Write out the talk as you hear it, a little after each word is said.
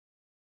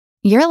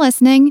You're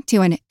listening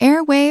to an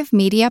Airwave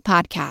Media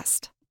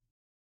Podcast.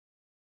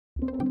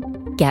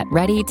 Get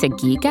ready to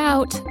geek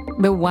out.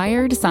 The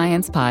Wired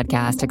Science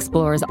Podcast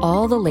explores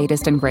all the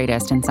latest and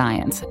greatest in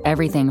science.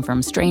 Everything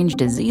from strange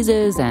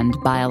diseases and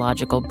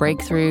biological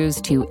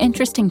breakthroughs to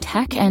interesting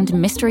tech and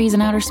mysteries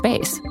in outer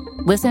space.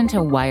 Listen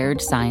to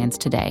Wired Science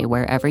today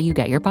wherever you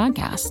get your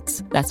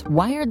podcasts. That's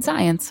Wired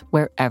Science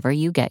wherever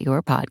you get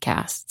your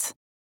podcasts.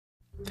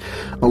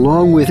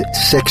 Along with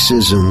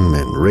sexism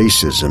and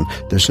racism,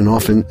 there's an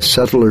often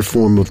subtler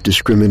form of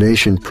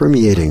discrimination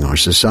permeating our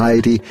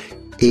society: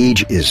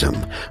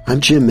 ageism. I'm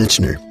Jim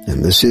Metzner,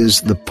 and this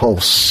is The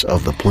Pulse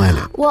of the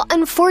Planet. Well,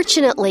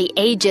 unfortunately,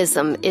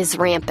 ageism is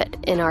rampant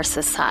in our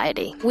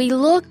society. We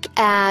look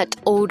at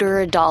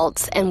older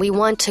adults and we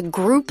want to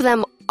group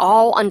them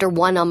all under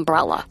one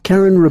umbrella.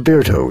 Karen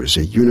Roberto is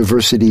a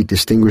University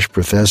Distinguished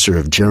Professor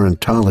of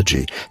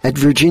Gerontology at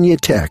Virginia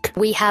Tech.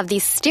 We have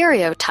these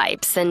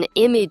stereotypes and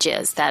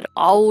images that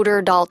older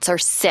adults are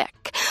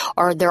sick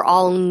or they're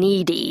all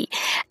needy.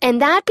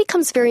 And that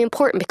becomes very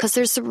important because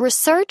there's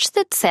research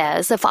that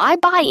says if I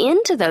buy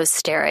into those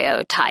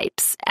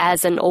stereotypes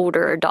as an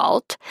older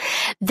adult,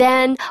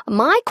 then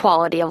my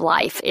quality of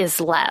life is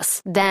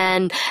less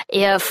than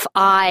if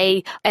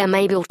I am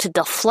able to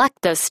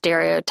deflect those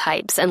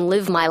stereotypes and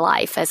live my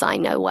life as I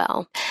know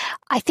well.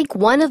 I think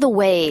one of the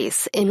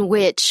ways in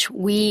which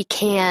we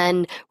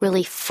can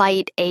really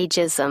fight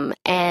ageism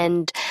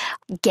and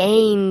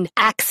gain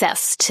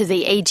access to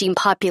the aging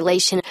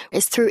population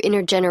is through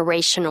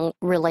intergenerational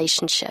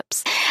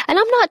relationships. And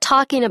I'm not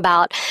talking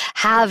about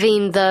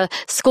having the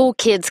school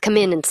kids come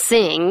in and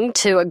sing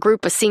to a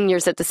group of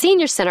seniors at the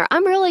senior center.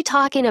 I'm really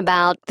talking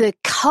about the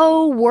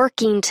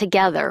co-working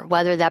together,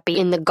 whether that be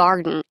in the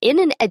garden, in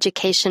an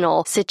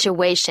educational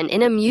situation,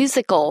 in a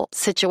musical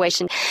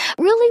situation,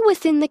 really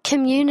within the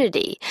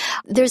community.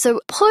 There's a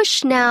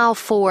push now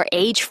for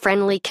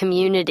age-friendly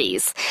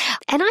communities.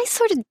 And I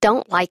sort of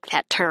don't like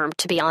that term,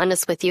 to be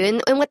honest with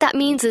you. And what that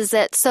means is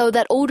that so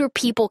that older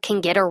people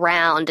can get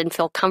around and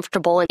feel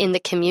comfortable in the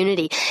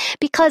community.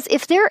 Because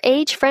if they're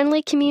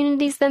age-friendly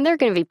communities, then they're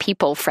going to be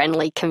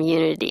people-friendly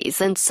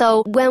communities. And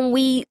so when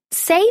we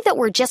say that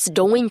we're just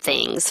doing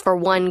things for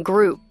one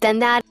group, then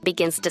that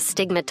begins to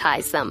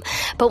stigmatize them.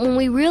 But when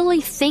we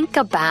really think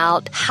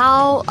about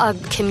how a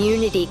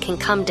community can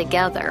come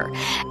together,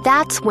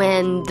 that's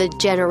when the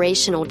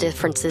generational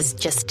differences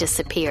just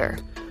disappear.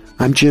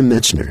 I'm Jim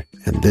Metzner,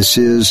 and this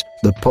is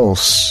The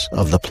Pulse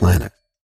of the Planet.